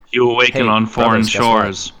You awaken Hey, on foreign brothers, guess what?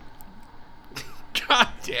 shores. God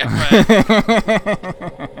damn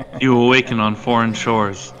it. You awaken on foreign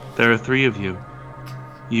shores. There are three of you.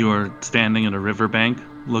 You are standing at a riverbank,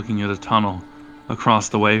 looking at a tunnel. Across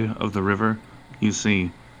the way of the river, you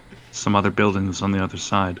see some other buildings on the other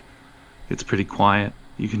side. It's pretty quiet.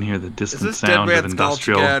 You can hear the Is distant this Dead sound of Man's Gulch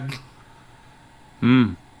industrial.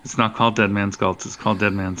 again? It's not called Dead Man's Gulch. It's called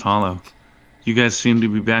Dead Man's Hollow. You guys seem to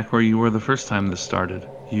be back where you were the first time this started.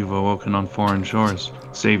 You've awoken on foreign shores.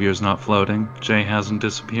 Xavier's not floating. Jay hasn't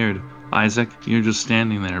disappeared. Isaac, you're just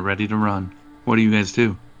standing there, ready to run. What do you guys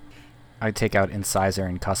do? I take out Incisor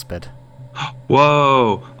and Cuspid.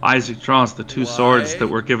 Whoa! Isaac draws the two swords Why? that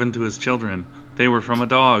were given to his children. They were from a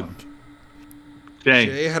dog. Jay,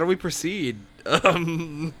 Jay, how do we proceed?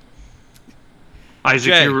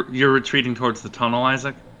 Isaac, Jay. you're retreating towards the tunnel,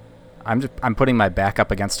 Isaac? I'm putting my back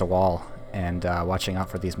up against a wall and watching out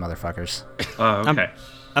for these motherfuckers. Oh, okay.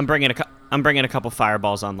 I'm bringing a couple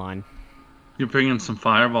fireballs online. You're bringing some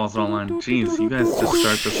fireballs online. Jeez, you guys just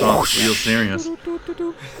start this off real serious.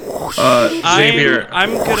 Xavier.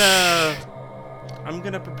 I'm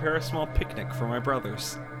gonna prepare a small picnic for my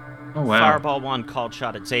brothers. Oh, wow. Fireball 1 called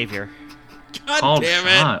shot at Xavier. God Called damn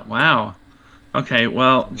shot. Wow. Okay,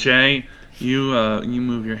 well, Jay, you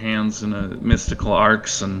move your hands in a mystical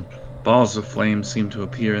arcs, and balls of flame seem to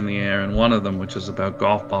appear in the air, and one of them, which is about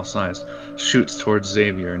golf ball size, shoots towards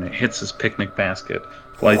Xavier, and it hits his picnic basket,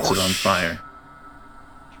 lights it on fire.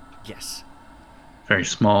 Yes. Very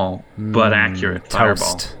small, but accurate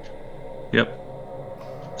fireball. Toast. Yep.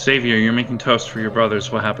 Xavier, you're making toast for your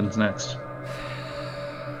brothers. What happens next?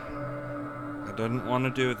 I didn't want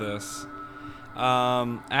to do this.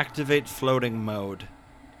 Activate floating mode.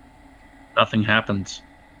 Nothing happens.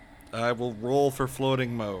 I will roll for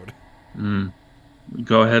floating mode.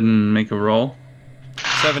 Go ahead and make a roll.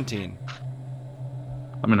 17.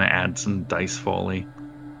 I'm gonna add some dice foley.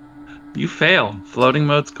 You fail. Floating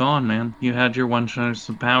mode's gone, man. You had your one chance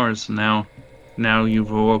of powers, and now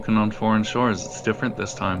you've awoken on foreign shores. It's different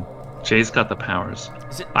this time. Jay's got the powers.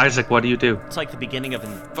 Is it? Isaac, what do you do? It's like the beginning of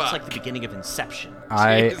Inception.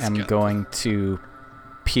 I Jesus am God. going to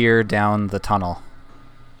peer down the tunnel.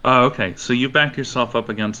 Oh, okay. So you back yourself up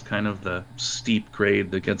against kind of the steep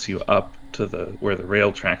grade that gets you up to where the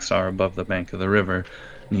rail tracks are above the bank of the river,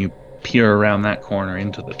 and you peer around that corner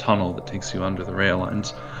into the tunnel that takes you under the rail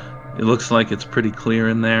lines. It looks like it's pretty clear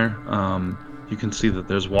in there. You can see that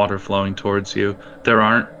there's water flowing towards you. There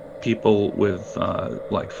aren't people with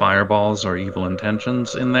like fireballs or evil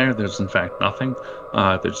intentions in there. There's in fact nothing.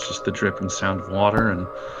 There's just the dripping sound of water and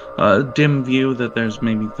a dim view that there's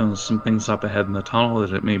maybe some things up ahead in the tunnel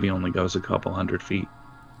that it maybe only goes a couple hundred feet.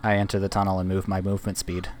 I enter the tunnel and move my movement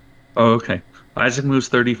speed. Oh, okay. Isaac moves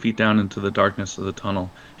 30 feet down into the darkness of the tunnel.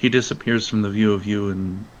 He disappears from the view of you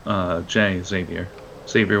and Jay, Xavier.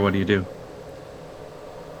 Xavier, what do you do?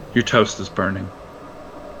 Your toast is burning.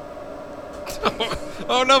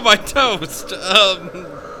 Oh no, my toast!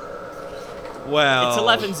 Well...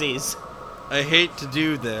 It's 11Z's. I hate to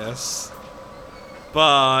do this,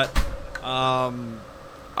 but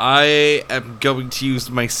I am going to use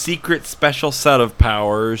my secret special set of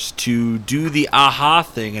powers to do the aha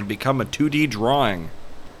thing and become a 2D drawing.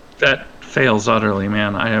 That fails utterly,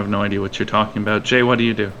 man. I have no idea what you're talking about. Jay, what do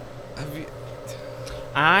you do? Have you-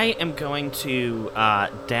 I am going to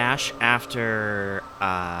dash after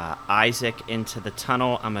Isaac into the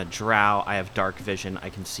tunnel. I'm a drow. I have dark vision. I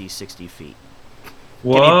can see 60 feet.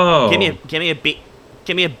 Whoa! Give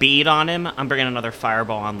me a bead on him. I'm bringing another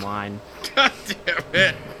fireball online. God damn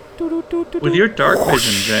it! With your dark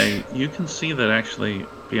vision, Jay, you can see that actually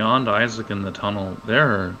beyond Isaac in the tunnel, there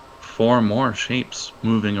are 4 more shapes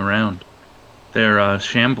moving around. They're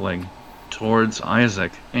shambling towards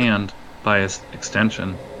Isaac and, by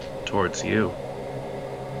extension, towards you.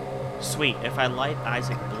 Sweet. If I light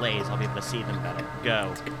Isaac blaze, I'll be able to see them better.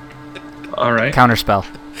 Go. All right. Counterspell.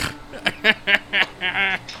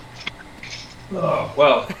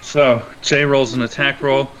 Well, so Jay rolls an attack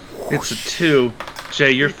roll. It's a 2.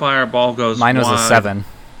 Jay, your fireball goes Mine was a wide, 7.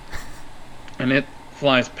 and it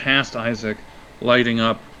flies past Isaac, lighting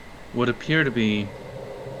up what appear to be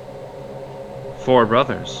 4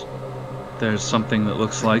 brothers. There's something that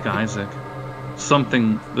looks like Isaac,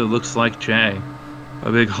 something that looks like Jay,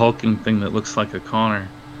 a big hulking thing that looks like a Connor,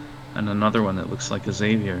 and another one that looks like a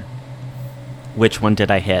Xavier. Which one did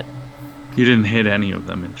I hit? You didn't hit any of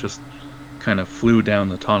them. It just kind of flew down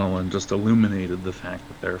the tunnel and just illuminated the fact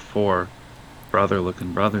that there are 4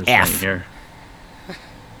 brother-looking brothers right F. here.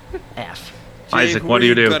 F. Jay, Isaac, who what are do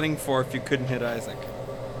you do? gunning for if you couldn't hit Isaac?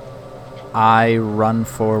 I run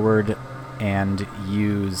forward and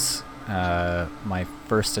use my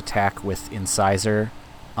first attack with Incisor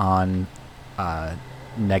on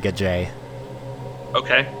Nega J.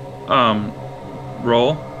 Okay.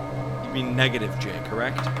 Roll. You mean negative J,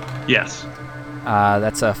 correct? Yes.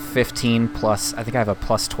 That's a 15 plus. I think I have a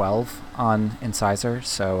plus 12 on Incisor,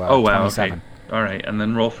 so Oh wow. 27. Okay. All right, and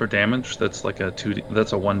then roll for damage. That's like a 2D.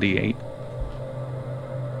 That's a 1d8.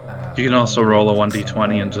 You can also roll a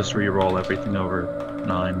 1d20 and just re-roll everything over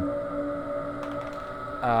 9.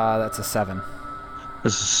 That's a 7.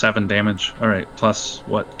 This is 7 damage. All right, plus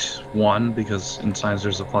what? 1 because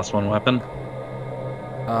Incisors a +1 weapon.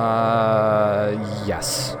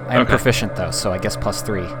 Yes. I am Okay. proficient though, so I guess plus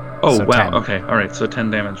 3. Oh so wow. 10. Okay. All right. So 10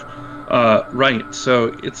 damage. Right.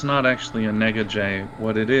 So it's not actually a Nega J.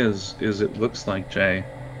 What it is it looks like J.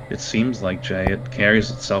 It seems like J. It carries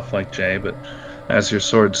itself like J. But as your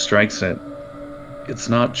sword strikes it, it's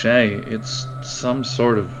not J. It's some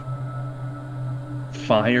sort of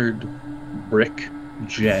fired brick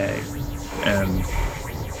J. And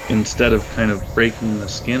instead of kind of breaking the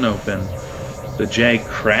skin open, the J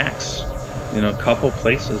cracks in a couple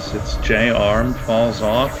places. Its J arm falls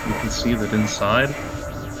off. You can see that inside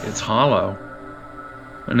it's hollow.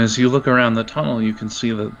 And as you look around the tunnel, you can see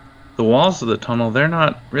that the walls of the tunnel, they're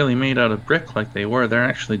not really made out of brick like they were. They're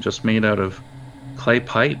actually just made out of clay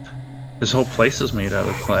pipe. This whole place is made out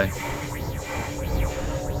of clay.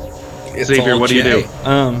 Xavier, what do you do?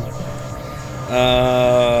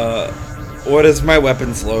 What is my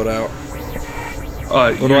weapons loadout?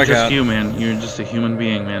 You're do I just got? you, man. You're just a human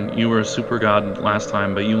being, man. You were a super god last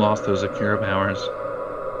time, but you lost those Akira powers.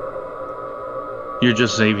 You're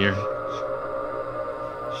just Xavier.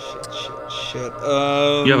 Shit.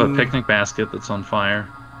 You have a picnic basket that's on fire.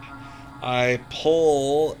 I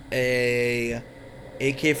pull a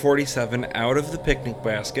AK-47 out of the picnic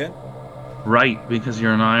basket. Right, because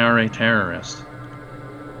you're an IRA terrorist.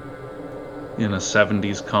 In a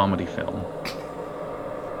 70s comedy film.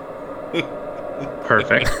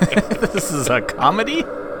 Perfect. This is a comedy?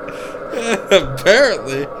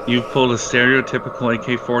 Apparently. You've pulled a stereotypical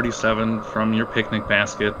AK-47 from your picnic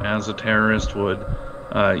basket, as a terrorist would.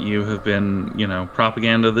 You have been,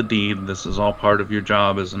 propaganda the deed. This is all part of your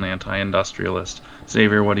job as an anti-industrialist.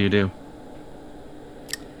 Xavier, what do you do?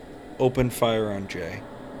 Open fire on Jay.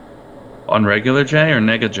 On regular J or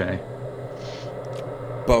Nega J?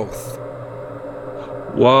 Both.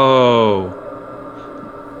 Whoa.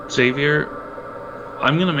 Xavier,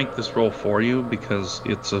 I'm going to make this roll for you because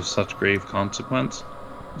it's of such grave consequence.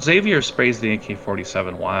 Xavier sprays the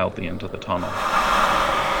AK-47 wildly into the tunnel.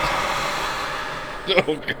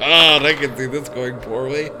 Oh god, I can see this going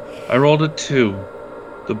poorly. I rolled a 2.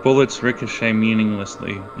 The bullets ricochet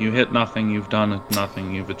meaninglessly. You hit nothing, you've done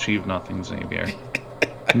nothing, you've achieved nothing, Xavier.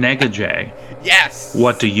 Nega J, Yes!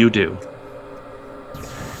 what do you do?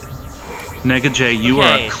 Nega J, you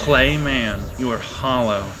are Okay. a clay man. You are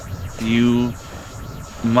hollow. You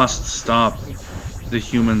must stop the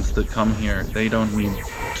humans that come here. They don't need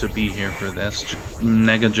to be here for this.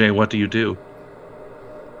 Nega J, what do you do?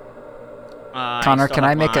 Connor, can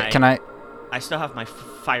I make it? Can I? I still have my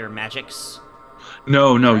fire magics.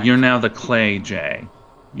 No, Correct. you're now the Clay J.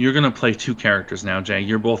 You're gonna play 2 characters now, Jay.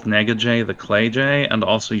 You're both Nega J, the Clay J, and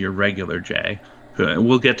also your regular J.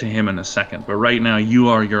 We'll get to him in a second, but right now you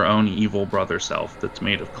are your own evil brother self that's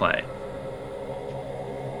made of clay.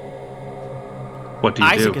 What do you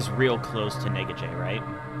Isaac do? is real close to Nega J, right?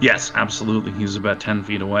 Yes, absolutely. He's about 10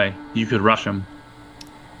 feet away. You could rush him.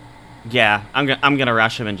 Yeah, I'm gonna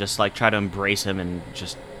rush him and just like try to embrace him and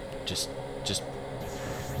just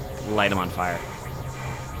light him on fire.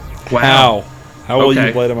 Wow. How will Okay.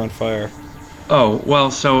 you light him on fire? Oh, well,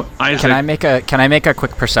 so Isaac... Can I make a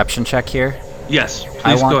quick perception check here? Yes,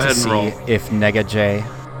 I please want go to ahead and see roll. if Nega J.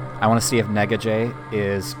 I want to see if Nega J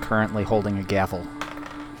is currently holding a gavel.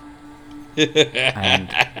 And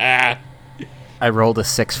I rolled a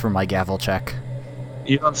 6 for my gavel check.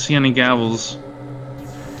 You don't see any gavels.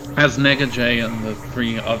 As Nega J and the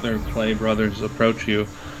 3 other Clay brothers approach you,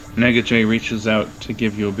 Nega J reaches out to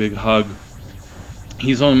give you a big hug.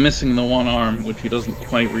 He's only missing the one arm, which he doesn't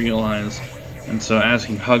quite realize. And so as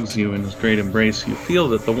he hugs you in his great embrace, you feel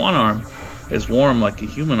that the one arm is warm like a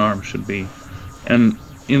human arm should be. And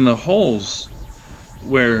in the holes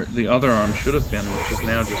where the other arm should have been, which is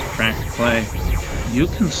now just cracked clay, you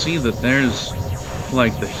can see that there's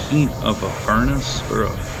like the heat of a furnace or a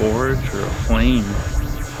forge or a flame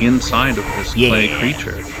inside of this clay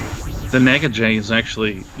creature. The Nega J is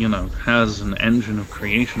actually, has an engine of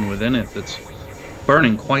creation within it that's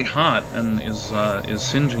burning quite hot and is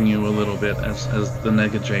singeing you a little bit as the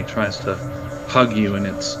Nega J tries to hug you in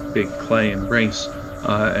its big clay embrace.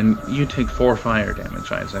 And you take 4 fire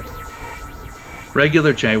damage, Isaac.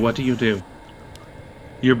 Regular Jay, what do you do?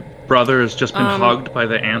 Your brother has just been hugged by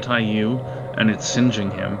the anti-you, and it's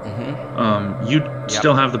singeing him. You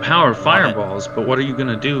still have the power of fireballs, but what are you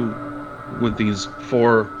gonna do with these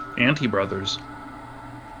 4 anti-brothers?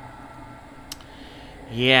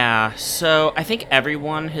 Yeah, so I think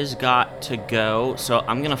everyone has got to go, so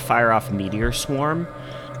I'm going to fire off Meteor Swarm.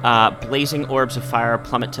 Blazing orbs of fire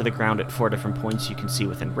plummet to the ground at 4 different points you can see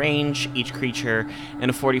within range. Each creature in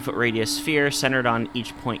a 40-foot radius sphere centered on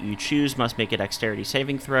each point you choose must make a dexterity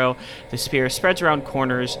saving throw. The sphere spreads around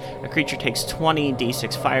corners. A creature takes 20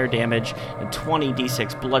 d6 fire damage and 20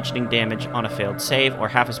 d6 bludgeoning damage on a failed save, or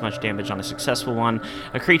half as much damage on a successful one.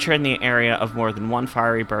 A creature in the area of more than 1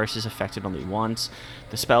 fiery burst is affected only once.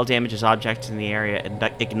 The spell damages objects in the area and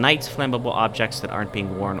ignites flammable objects that aren't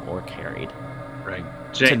being worn or carried. Right.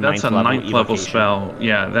 Jay, that's a 9th level spell.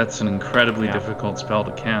 Yeah, that's an incredibly difficult spell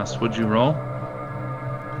to cast. What'd you roll?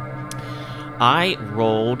 I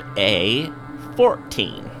rolled a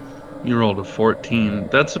 14. You rolled a 14.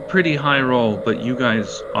 That's a pretty high roll, but you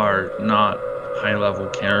guys are not high-level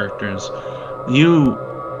characters. You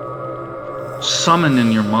summon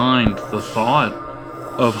in your mind the thought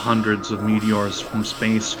of hundreds of meteors from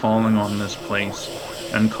space falling on this place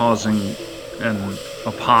and causing an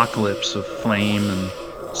apocalypse of flame and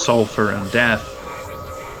sulfur and death.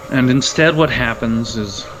 And instead what happens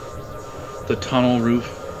is the tunnel roof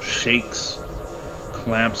shakes,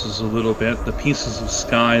 collapses a little bit. The pieces of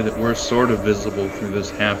sky that were sort of visible through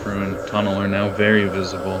this half-ruined tunnel are now very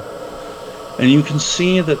visible. And you can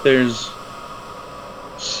see that there's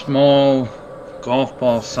small golf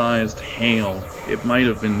ball-sized hail. It might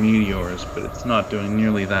have been meteors, but it's not doing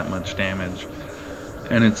nearly that much damage.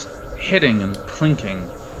 And it's hitting and clinking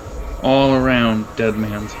all around Dead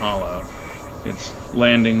Man's Hollow. It's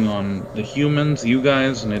landing on the humans, you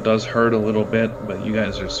guys, and it does hurt a little bit, but you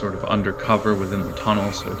guys are sort of undercover within the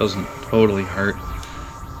tunnel, so it doesn't totally hurt.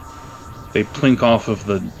 They plink off of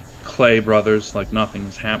the Clay brothers like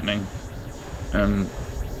nothing's happening. And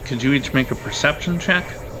could you each make a perception check?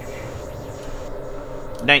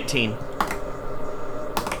 19.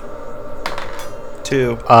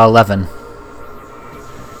 2. 11.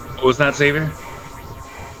 What was that, Xavier?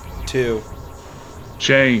 2.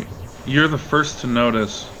 Jay, you're the first to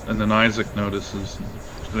notice, and then Isaac notices,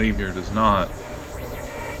 Xavier does not.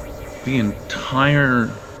 The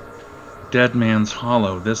entire Dead Man's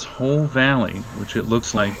Hollow, this whole valley, which it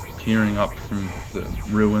looks like peering up from the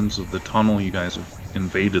ruins of the tunnel you guys have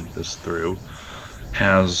invaded this through,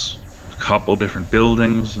 has a couple different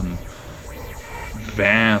buildings and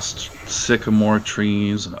vast sycamore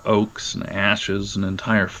trees and oaks and ashes, an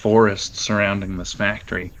entire forest surrounding this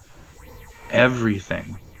factory.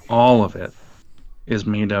 Everything, all of it, is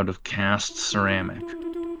made out of cast ceramic.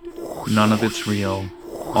 None of it's real.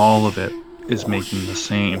 All of it is making the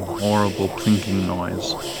same horrible clinking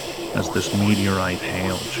noise as this meteorite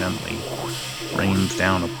hail gently rains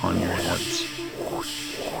down upon your heads.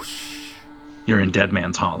 You're in Dead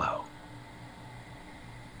Man's Hollow.